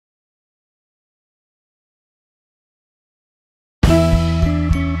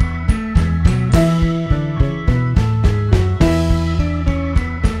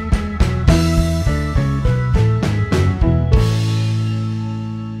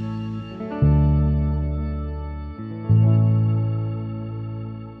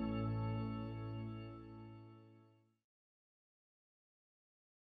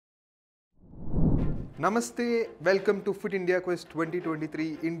Namaste, welcome to Fit India Quiz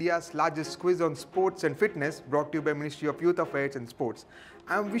 2023, India's largest quiz on sports and fitness, brought to you by Ministry of Youth Affairs and Sports.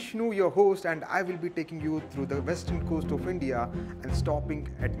 I am Vishnu, your host, and I will be taking you through the western coast of India and stopping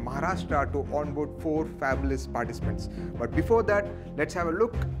at Maharashtra to onboard 4 fabulous participants. But before that, let's have a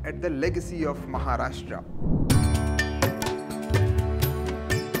look at the legacy of Maharashtra.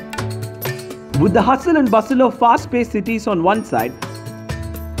 With the hustle and bustle of fast-paced cities on one side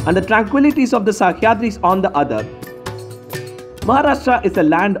and the tranquillities of the Sahyadris on the other, Maharashtra is a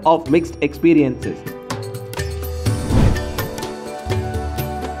land of mixed experiences.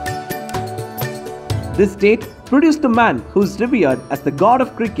 This state produced the man who is revered as the god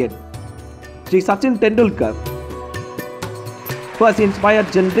of cricket, Sri Sachin Tendulkar, who has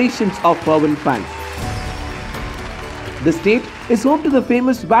inspired generations of fervent fans. The state is home to the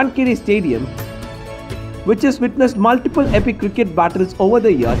famous Wankhede Stadium, which has witnessed multiple epic cricket battles over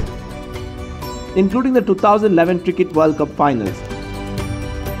the years, including the 2011 Cricket World Cup finals.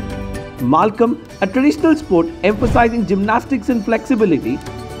 Malkham, a traditional sport emphasizing gymnastics and flexibility,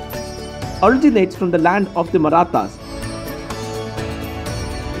 originates from the land of the Marathas.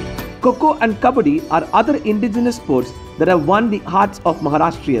 Kho-Kho and Kabaddi are other indigenous sports that have won the hearts of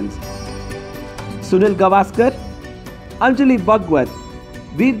Maharashtrians. Sunil Gavaskar, Anjali Bhagwat,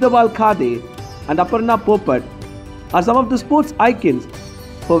 Veer Dawal Khade, and Aparna Popat are some of the sports icons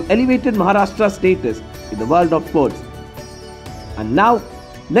who have elevated Maharashtra's status in the world of sports. And now,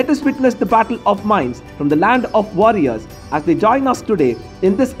 let us witness the battle of minds from the land of warriors as they join us today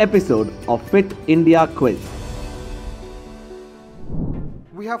in this episode of Fit India Quiz.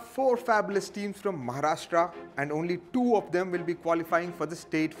 We have 4 fabulous teams from Maharashtra and only 2 of them will be qualifying for the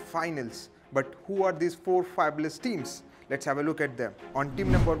state finals. But who are these 4 fabulous teams? Let's have a look at them. On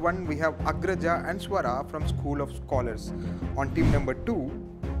team number 1, we have Agraja and Swara from School of Scholars. On team number 2,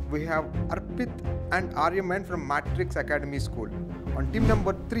 we have Arpit and Aryaman from Matrix Academy School. On team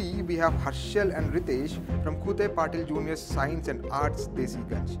number 3, we have Harshal and Ritesh from Khute Patil Junior Science and Arts,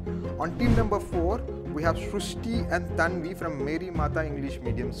 Desiganj. On team number 4, we have Shrushti and Tanvi from Mary Mata English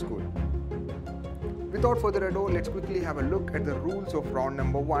Medium School. Without further ado, let's quickly have a look at the rules of round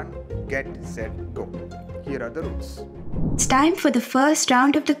number 1, Get, Set, Go. Here are the rules. It's time for the first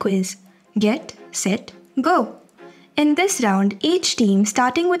round of the quiz. Get, set, go. In this round, each team,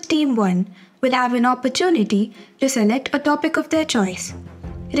 starting with team 1, will have an opportunity to select a topic of their choice.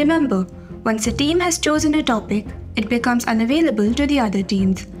 Remember, once a team has chosen a topic, it becomes unavailable to the other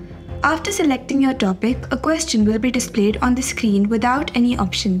teams. After selecting your topic, a question will be displayed on the screen without any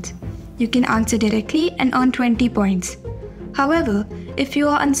options. You can answer directly and earn 20 points. However, if you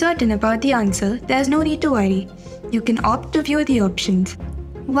are uncertain about the answer, there's no need to worry. You can opt to view the options.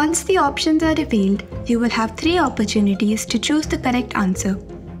 Once the options are revealed, you will have 3 opportunities to choose the correct answer.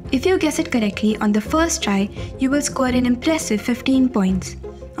 If you guess it correctly on the first try, you will score an impressive 15 points.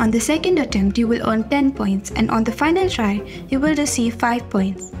 On the second attempt, you will earn 10 points, and on the final try, you will receive 5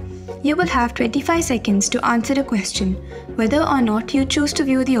 points. You will have 25 seconds to answer a question, whether or not you choose to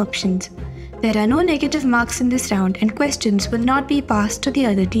view the options. There are no negative marks in this round and questions will not be passed to the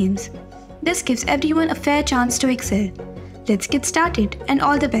other teams. This gives everyone a fair chance to excel. Let's get started and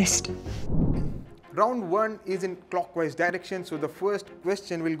all the best. Round 1 is in clockwise direction, so the first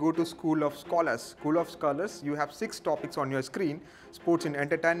question will go to School of Scholars. School of Scholars, you have 6 topics on your screen: sports and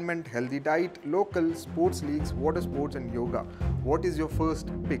entertainment, healthy diet, local, sports leagues, water sports and yoga. What is your first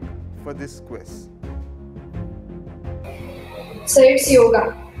pick for this quiz? So it's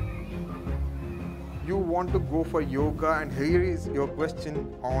yoga. You want to go for yoga, and here is your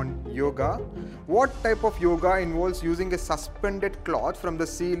question on yoga. What type of yoga involves using a suspended cloth from the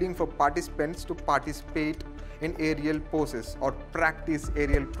ceiling for participants to participate in aerial poses or practice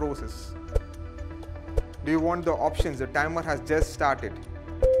aerial poses? Do you want the options? The timer has just started.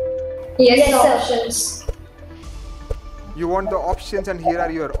 Yes, options. You want the options, and here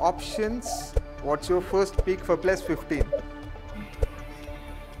are your options. What's your first pick for plus 15?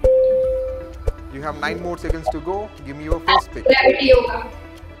 You have 9 more seconds to go. Give me your first pick. Gravity yoga.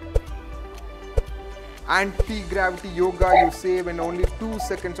 Anti-gravity yoga, you say, when only 2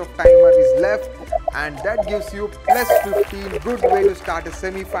 seconds of timer is left, and that gives you plus 15. Good way to start a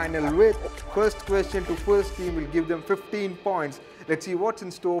semi-final with. First question to first team will give them 15 points. Let's see what's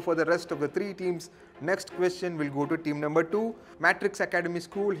in store for the rest of the 3 teams. Next question will go to team number 2, Matrix Academy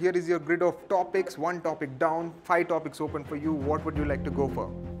School. Here is your grid of topics, 1 topic down, 5 topics open for you. What would you like to go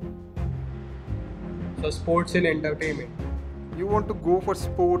for? So sports and entertainment. You want to go for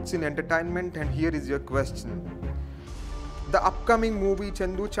sports in entertainment, and here is your question. The upcoming movie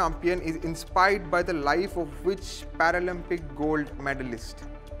Chandu Champion is inspired by the life of which Paralympic gold medalist?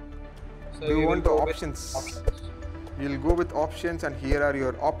 So Do we you will want the go with options? options. We'll go with options, and here are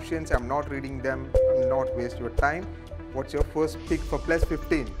your options. I'm not reading them. I'm not waste your time. What's your first pick for plus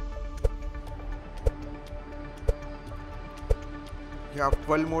 15? You have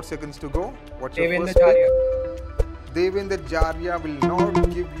 12 more seconds to go. What's your Devendra first pick? Jaria. Devendra Jaria will not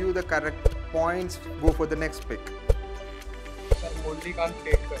give you the correct points. Go for the next pick. Sir, Murlikant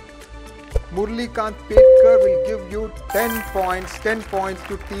Petkar. Murlikant Petkar will give you 10 points. 10 points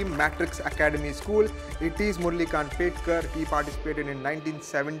to Team Matrix Academy School. It is Murlikant Petkar. He participated in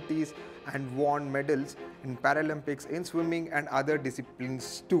 1970s and won medals in Paralympics in swimming and other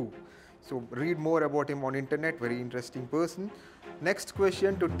disciplines too. So read more about him on internet. Very interesting person. Next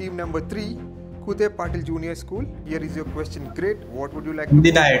question to team number 3, Kude Patil Junior School. Here is your question. Great. What would you like to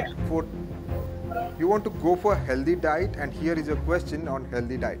Healthy go diet. for? You want to go for healthy diet, and here is your question on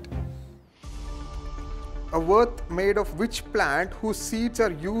healthy diet. A worth made of which plant whose seeds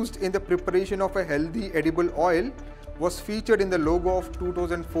are used in the preparation of a healthy edible oil was featured in the logo of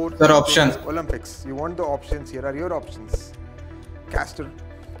 2004 Sir, option. Olympics? You want the options? Here are your options. Castor,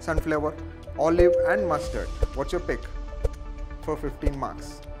 sunflower, olive and mustard. What's your pick for 15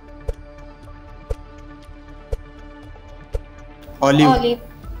 marks? Olive. Olive.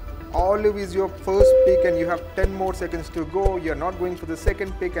 Olive is your first pick, and you have 10 more seconds to go. You're not going for the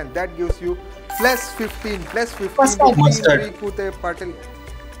second pick, and that gives you plus 15. Plus 15 to Mustard. Team Kude Patil.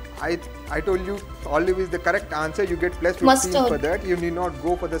 I told you olive is the correct answer. You get plus 15 Mustard. for that. You need not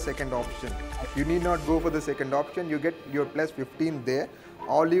go for the second option. You need not go for the second option. You get your plus 15 there.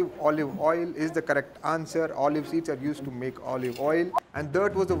 Olive oil is the correct answer. Olive seeds are used to make olive oil, and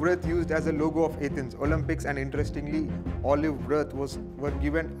that was the wreath used as a logo of Athens Olympics. And interestingly, olive wreath were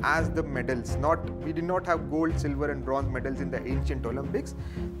given as the medals. We did not have gold, silver and bronze medals in the ancient Olympics.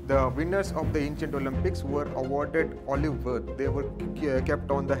 The winners of the ancient Olympics were awarded olive wreath. They were kept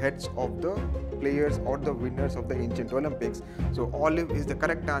on the heads of the players or the winners of the ancient Olympics. So olive is the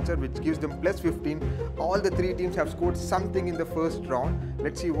correct answer, which gives them plus 15. All the 3 teams have scored something in the first round.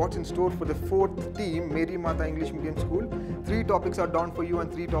 Let's see what's in store for the 4th team, Mary Mata English Medium School. 3 topics are down for you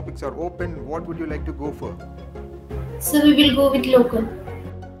and 3 topics are open. What would you like to go for? So we will go with local.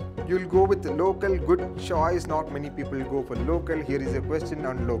 You'll go with the local. Good choice. Not many people go for local. Here is a question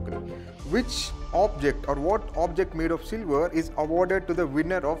on local. Which object or what object made of silver is awarded to the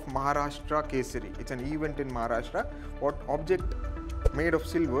winner of Maharashtra Kesari? It's an event in Maharashtra. What object made of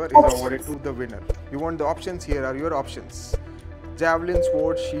silver is awarded to the winner? You want the options? Here are your options. Javelin,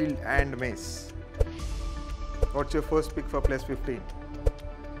 sword, shield and mace. What's your first pick for plus 15?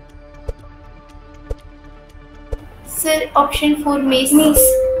 Sir, option 4, mace.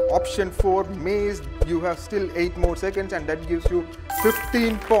 Option 4, mace. You have still 8 more seconds, and that gives you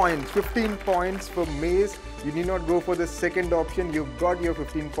 15 points. 15 points for mace. You need not go for the second option. You've got your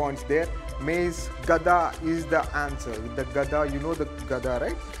 15 points there. Mace. Gada is the answer. With the Gada, you know the Gada,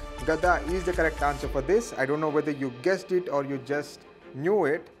 right? Gada is the correct answer for this. I don't know whether you guessed it or you just knew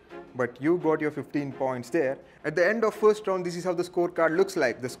it, but you got your 15 points there. At the end of first round, this is how the scorecard looks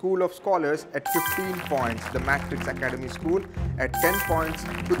like. The School of Scholars at 15 points, the Matrix Academy School at 10 points,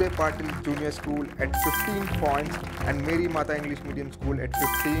 Kude Patil Junior School at 15 points, and Mary Mata English Medium School at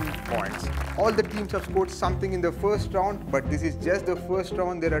 15 points. All the teams have scored something in the first round, but this is just the first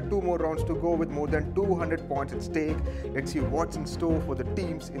round. There are 2 more rounds to go with more than 200 points at stake. Let's see what's in store for the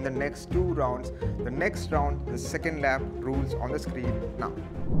teams in the next 2 rounds. The next round, the second lap, rules on the screen now.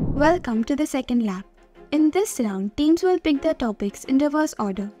 Welcome to the second lap. In this round, teams will pick their topics in reverse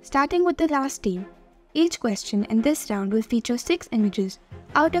order, starting with the last team. Each question in this round will feature 6 images,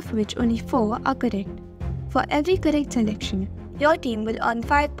 out of which only 4 are correct. For every correct selection, your team will earn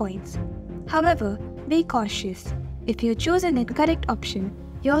 5 points. However, be cautious. If you choose an incorrect option,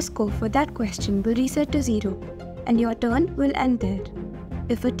 your score for that question will reset to 0, and your turn will end there.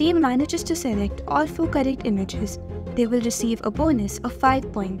 If a team manages to select all 4 correct images, they will receive a bonus of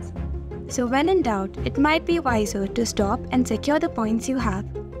 5 points. So when in doubt, it might be wiser to stop and secure the points you have.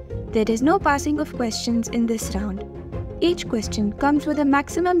 There is no passing of questions in this round. Each question comes with a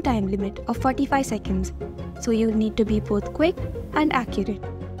maximum time limit of 45 seconds, so you'll need to be both quick and accurate.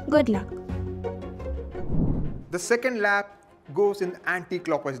 Good luck. The second lap goes in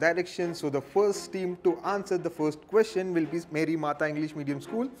anti-clockwise direction. So the first team to answer the first question will be Mary Mata English Medium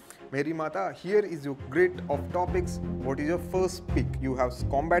School. Mary Mata, here is your grid of topics. What is your first pick? You have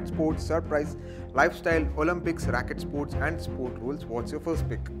combat sports, surprise, lifestyle, Olympics, racket sports and sport rules. What's your first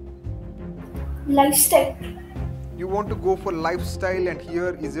pick? Lifestyle. You want to go for lifestyle, and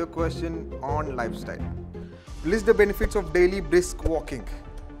here is your question on lifestyle. List the benefits of daily brisk walking.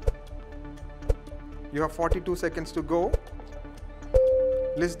 You have 42 seconds to go.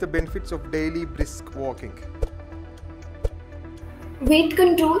 List the benefits of daily brisk walking. Weight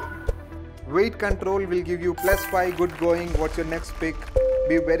control. Weight control will give you +5. Good going. What's your next pick?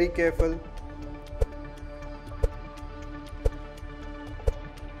 Be very careful.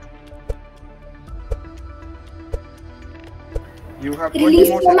 You have 20 Release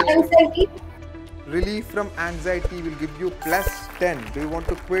more from seconds. anxiety. Relief from anxiety will give you +10. Do you want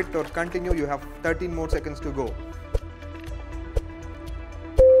to quit or continue? You have 13 more seconds to go.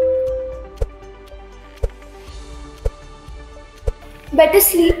 Better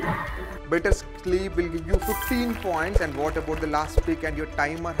sleep. Better sleep will give you 15 points. And what about the last pick and your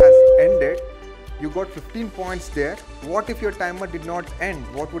timer has ended? You got 15 points there. What if your timer did not end?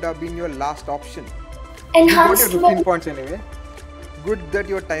 What would have been your last option? You got Enhanced your 15 points anyway. Good that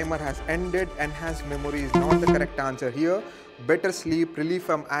your timer has ended. Enhanced memory is not the correct answer here. Better sleep, relief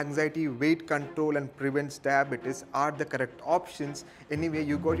from anxiety, weight control and prevents diabetes are the correct options. Anyway,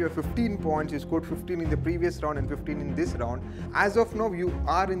 you got your 15 points. You scored 15 in the previous round and 15 in this round. As of now, you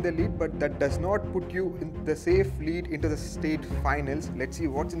are in the lead, but that does not put you in the safe lead into the state finals. Let's see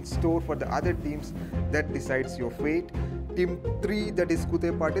what's in store for the other teams. That decides your fate. Team 3, that is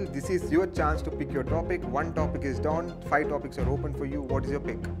Kute Patil, this is your chance to pick your topic. One topic is down, 5 topics are open for you. What is your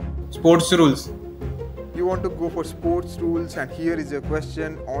pick? Sports rules. You want to go for sports rules, and here is your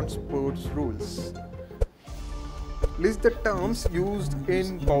question on sports rules. List the terms used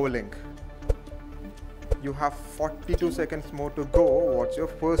in bowling. You have 42 seconds more to go. What's your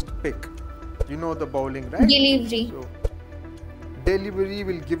first pick? You know the bowling, right? Delivery. So, delivery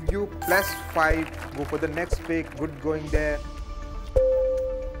will give you +5. Go for the next pick. Good going there.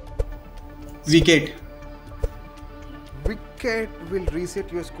 Wicket. Wicket will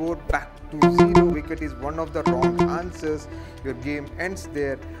reset your score back to 0. Wicket is one of the wrong answers. Your game ends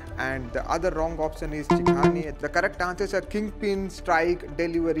there. And the other wrong option is Chikhani. The correct answers are kingpin, strike,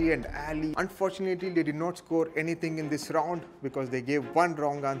 delivery and alley. Unfortunately, they did not score anything in this round because they gave one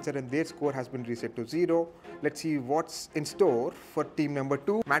wrong answer and their score has been reset to 0. Let's see what's in store for team number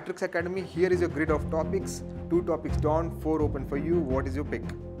 2. Matrix Academy, here is your grid of topics. 2 topics down, 4 open for you. What is your pick?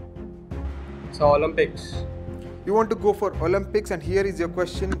 So Olympics. You want to go for Olympics, and here is your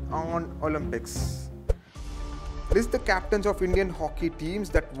question on Olympics. List the captains of Indian hockey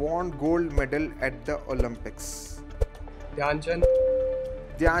teams that won gold medal at the Olympics. Dhyan Chand.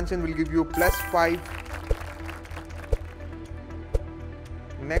 Dhyan Chand will give you +5.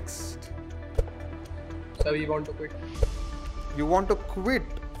 Next. So we want to quit. You want to quit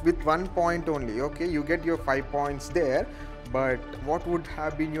with 1 point only. Okay, you get your 5 points there. But what would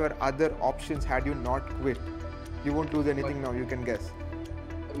have been your other options had you not quit? You won't lose anything now, you can guess.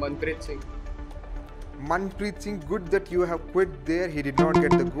 Manpreet Singh. Manpreet Singh, good that you have quit there. He did not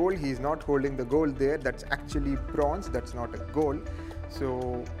get the gold. He is not holding the gold there. That's actually bronze. That's not a gold.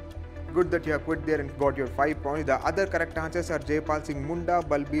 So good that you have quit there and got your 5 points. The other correct answers are Jaipal Singh Munda,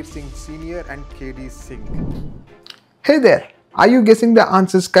 Balbir Singh Senior and KD Singh. Hey there. Are you guessing the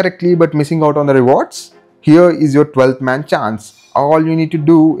answers correctly but missing out on the rewards? Here is your 12th man chance. All you need to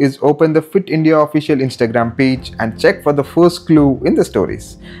do is open the Fit India official Instagram page and check for the first clue in the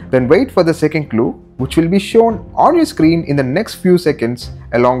stories. Then wait for the second clue, which will be shown on your screen in the next few seconds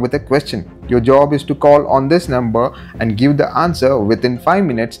along with a question. Your job is to call on this number and give the answer within 5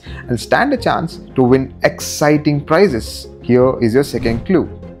 minutes and stand a chance to win exciting prizes. Here is your second clue.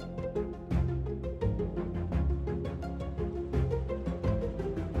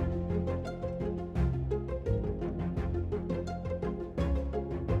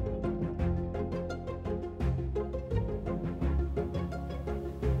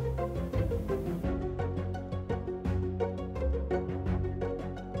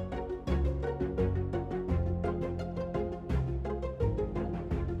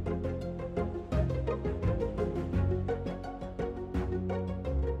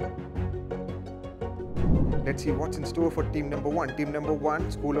 Let's see what's in store for team number 1. Team number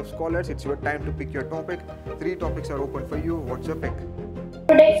 1, School of Scholars, it's your time to pick your topic. 3 topics are open for you. What's your pick?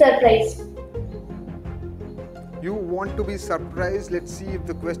 Protect surprise. You want to be surprised. Let's see if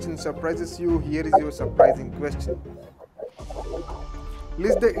the question surprises you. Here is your surprising question.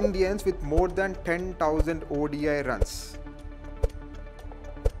 List the Indians with more than 10,000 ODI runs.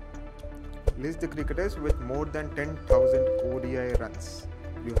 List the cricketers with more than 10,000 ODI runs.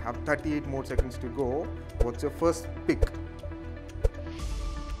 You have 38 more seconds to go. What's your first pick?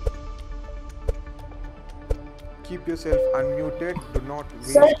 Keep yourself unmuted. Do not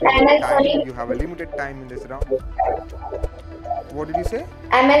waste your time. You have a limited time in this round. What did you say?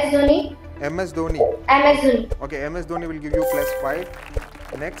 MS Dhoni. MS Dhoni. MS Dhoni. Okay, MS Dhoni will give you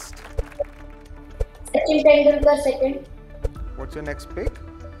 +5. Next. Sachin Tendulkar second. What's your next pick?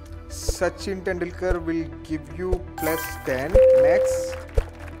 Sachin Tendulkar will give you plus 10. Next.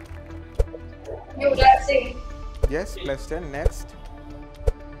 Yuvraj Singh. Yes, plus 10. Next.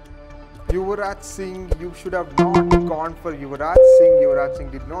 Yuvraj Singh, you should have not gone for Yuvraj Singh. Yuvraj Singh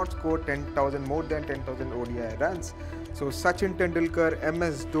did not score 10,000, more than 10,000 ODI runs. So Sachin Tendulkar,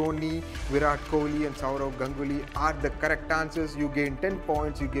 MS Dhoni, Virat Kohli and Sourav Ganguly are the correct answers. You gained 10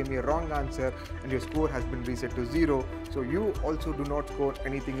 points, you gave me a wrong answer and your score has been reset to 0. So you also do not score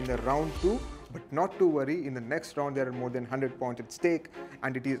anything in the round 2. But not to worry, in the next round there are more than 100 points at stake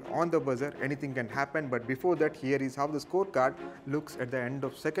and it is on the buzzer. Anything can happen, but before that, here is how the scorecard looks at the end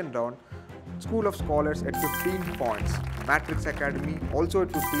of second round. School of Scholars at 15 points, Matrix Academy also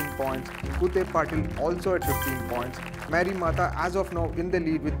at 15 points, Kute Patil also at 15 points, Mary Mata as of now in the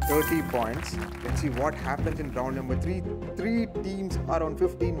lead with 30 points. Let's see what happens in round number 3. 3 teams are on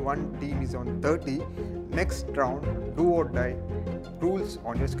 15, 1 team is on 30. Next round, do or die. Rules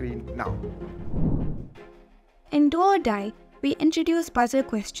on your screen now. In Do or Die, we introduce buzzer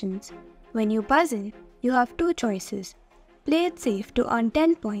questions. When you buzzer, you have two choices. Play it safe to earn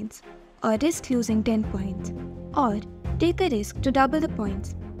 10 points, or risk losing 10 points, or take a risk to double the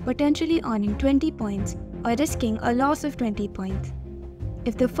points, potentially earning 20 points or risking a loss of 20 points.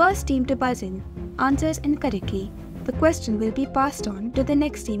 If the first team to buzzer answers incorrectly, the question will be passed on to the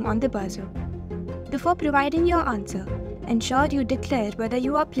next team on the buzzer. Before providing your answer, ensure you declare whether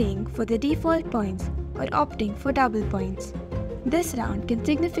you are playing for the default points or opting for double points. This round can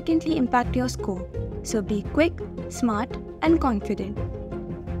significantly impact your score, so be quick, smart, and confident.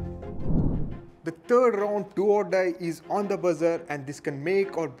 The third round, Do or Die, is on the buzzer and this can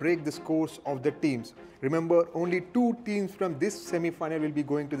make or break the scores of the teams. Remember, only 2 teams from this semi-final will be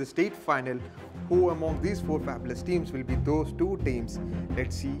going to the state final. Who among these 4 fabulous teams will be those 2 teams?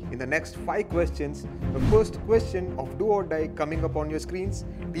 Let's see in the next 5 questions. The first question of Do or Die coming up on your screens.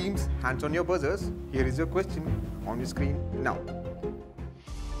 Teams, hands on your buzzers. Here is your question on your screen now.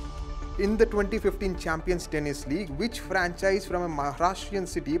 In the 2015 Champions Tennis League, which franchise from a Maharashtrian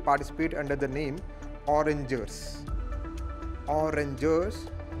city participate under the name Orangers? Orangers,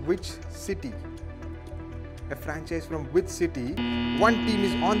 which city? A franchise from which city? One team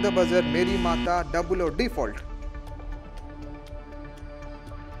is on the buzzer. Mary Mata, double or default?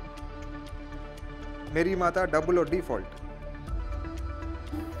 Mary Mata, double or default?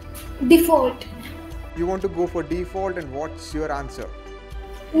 Default. You want to go for default, and what's your answer?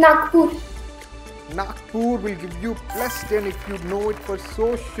 Nagpur. Nagpur will give you plus 10 if you know it for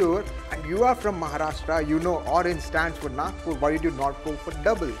so sure, and you are from Maharashtra, you know orange stands for Nagpur. Why did you not go for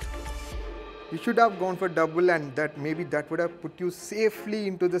double? You should have gone for double, and maybe that would have put you safely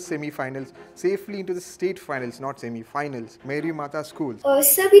into the semi-finals, safely into the state finals, not semi-finals. Mary Mata School.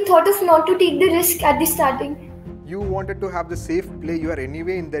 Sir, we thought of not to take the risk at the starting. You wanted to have the safe play. You are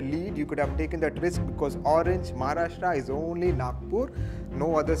anyway in the lead. You could have taken that risk because Orange, Maharashtra is only Nagpur.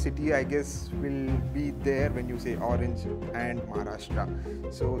 No other city, I guess, will be there when you say Orange and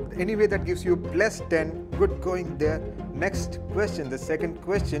Maharashtra. So anyway, that gives you plus 10. Good going there. Next question, the second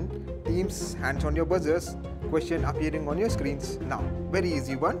question. Teams, hands on your buzzers. Question appearing on your screens now. Very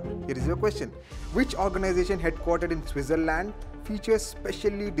easy one. Here is your question. Which organization headquartered in Switzerland features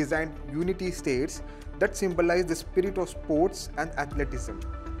specially designed unity states that symbolize the spirit of sports and athleticism?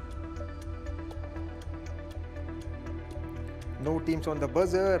 No teams on the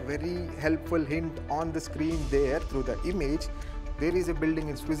buzzer. Very helpful hint on the screen there through the image. There is a building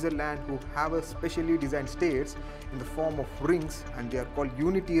in Switzerland who have a specially designed states in the form of rings, and they are called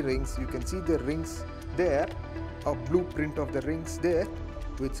unity rings. You can see the rings there, a blueprint of the rings there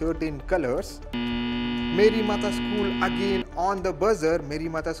with certain colors. Mary Mata School again on the buzzer. Mary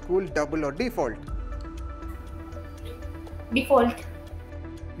Mata School, double or default? Default.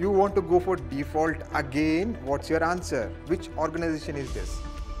 You want to go for default again. What's your answer? Which organization is this?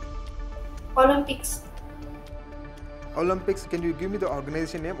 Olympics. Olympics, can you give me the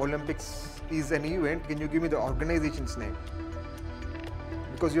organization name? Olympics is an event. Can you give me the organization's name?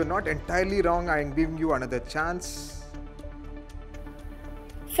 Because you're not entirely wrong, I am giving you another chance.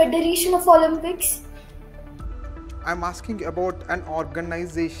 Federation of Olympics. I'm asking about an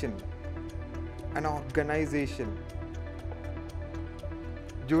organization. An organization.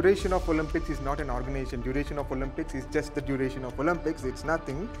 Duration of Olympics is not an organization. Duration of Olympics is just the duration of Olympics. It's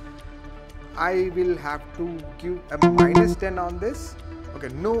nothing. I will have to give a minus 10 on this. Okay,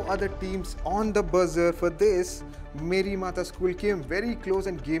 no other teams on the buzzer for this. Mary Mata School came very close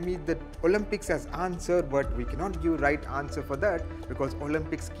and gave me the Olympics as answer, but we cannot give right answer for that because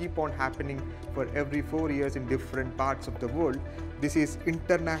Olympics keep on happening for every 4 years in different parts of the world. This is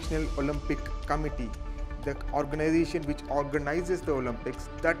International Olympic Committee. the organization which organizes the Olympics.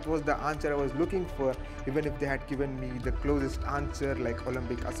 That was the answer I was looking for. Even if they had given me the closest answer like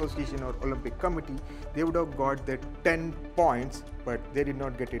Olympic Association or Olympic Committee, they would have got the 10 points, but they did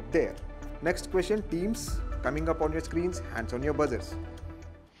not get it there. Next question, teams, coming up on your screens, hands on your buzzers.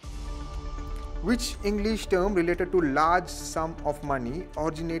 Which English term related to large sum of money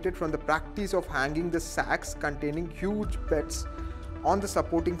originated from the practice of hanging the sacks containing huge bets on the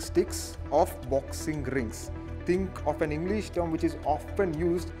supporting sticks of boxing rings? Think of an English term which is often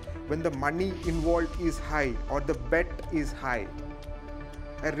used when the money involved is high or the bet is high.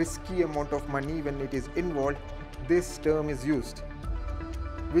 A risky amount of money when it is involved, this term is used.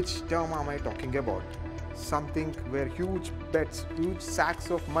 Which term am I talking about? Something where huge bets, huge sacks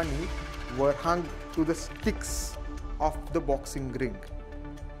of money were hung to the sticks of the boxing ring.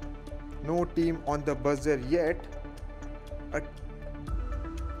 No team on the buzzer yet. A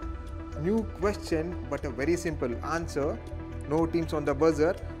new question but a very simple answer. No teams on the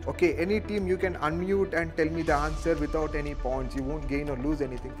buzzer. Okay, any team you can unmute and tell me the answer without any points. You won't gain or lose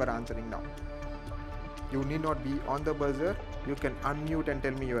anything for answering now. You need not be on the buzzer. You can unmute and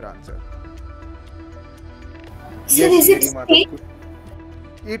tell me your answer. Sir, is it Garima, stake?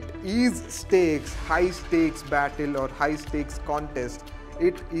 it is stakes, high stakes battle or high stakes contest.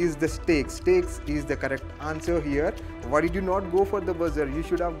 It is the stakes. Stakes is the correct answer here. Why did you not go for the buzzer? You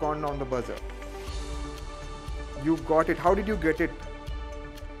should have gone on the buzzer. You got it. How did you get it?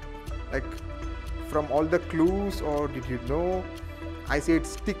 Like from all the clues, or did you know? I say it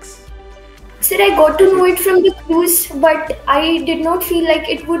sticks. Sir, I got to know it from the clues, but I did not feel like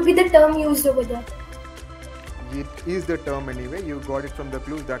it would be the term used over there. It is the term anyway. You got it from the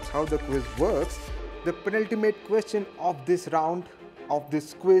clues. That's how the quiz works. The penultimate question of this round, of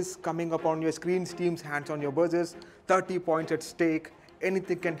this quiz, coming up on your screens. Teams, hands on your buzzers. 30 points at stake.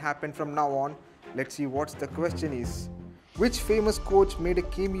 Anything can happen from now on. Let's see what the question is. Which famous coach made a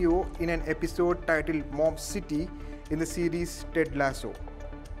cameo in an episode titled Mob City in the series Ted Lasso?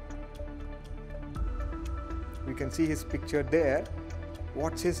 You can see his picture there.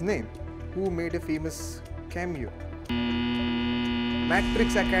 What's his name? Who made a famous cameo?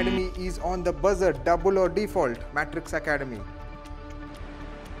 Matrix Academy is on the buzzer. Double or default? Matrix Academy.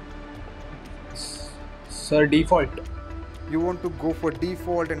 Sir, default. You want to go for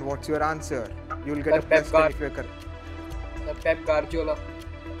default, and what's your answer? You will get Sir, a plus Pep 10 if you are correct. Sir, Pep Guardiola.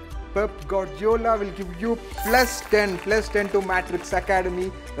 Pep Guardiola will give you plus 10 to Matrix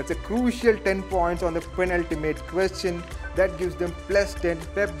Academy. That's a crucial 10 points on the penultimate question. That gives them plus 10.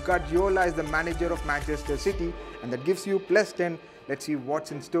 Pep Guardiola is the manager of Manchester City, and that gives you plus 10. Let's see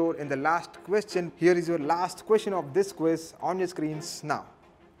what's in store in the last question. Here is your last question of this quiz on your screens now.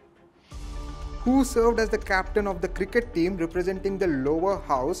 Who served as the captain of the cricket team representing the lower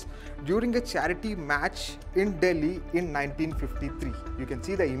house during a charity match in Delhi in 1953? You can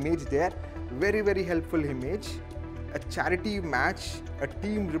see the image there. Very, very helpful image. A charity match, a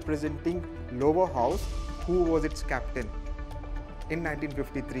team representing lower house. Who was its captain in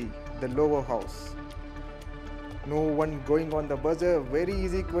 1953? The lower house. No one going on the buzzer. Very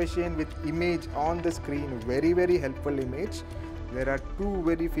easy question with image on the screen. Very, very helpful image. There are two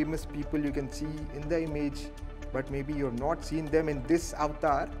very famous people you can see in the image, but maybe you have not seen them in this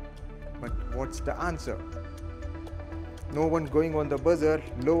avatar. But what's the answer? No one going on the buzzer.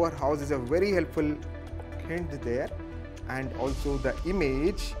 Lower house is a very helpful hint there. And also the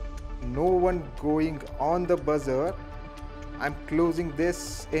image. No one going on the buzzer. I'm closing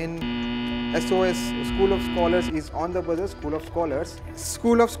this in SOS. School of Scholars is on the buzzer. School of Scholars.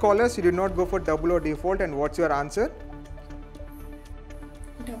 School of Scholars, you did not go for double or default. And what's your answer?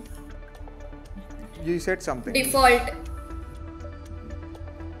 You said something. Default.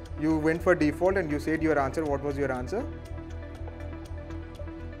 You went for default and you said your answer. What was your answer?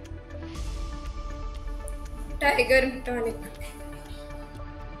 Tiger tonic.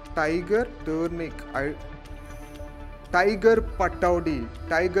 Tiger tonic. Tiger Pataudi.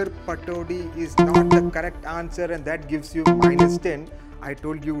 Tiger Pataudi is not the correct answer, and that gives you minus 10. I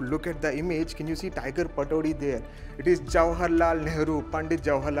told you, look at the image. Can you see Tiger Pataudi there? It is Jawaharlal Nehru, Pandit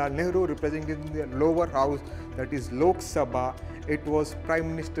Jawaharlal Nehru, representing the lower house, that is Lok Sabha. It was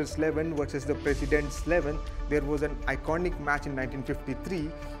Prime Minister's 11 versus the President's 11. There was an iconic match in 1953.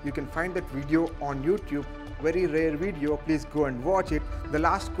 You can find that video on YouTube. Very rare video. Please go and watch it. The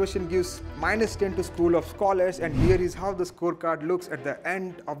last question gives minus 10 to School of Scholars, and here is how the scorecard looks at the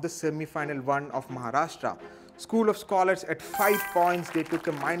end of the semi-final 1 of Maharashtra. School of Scholars at 5 points, they took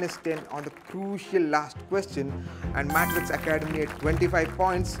a minus 10 on the crucial last question, and Matrix Academy at 25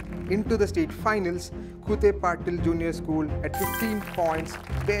 points. into the state finals, Khute Patil Junior School at 15 points,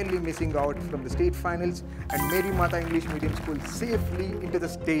 barely missing out from the state finals, and Mary Mata English Medium School safely into the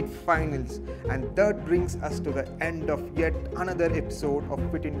state finals. And that brings us to the end of yet another episode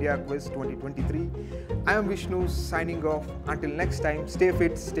of Fit India Quiz 2023. I am Vishnu signing off. Until next time, stay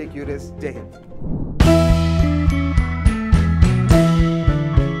fit, stay curious. Jai Hind.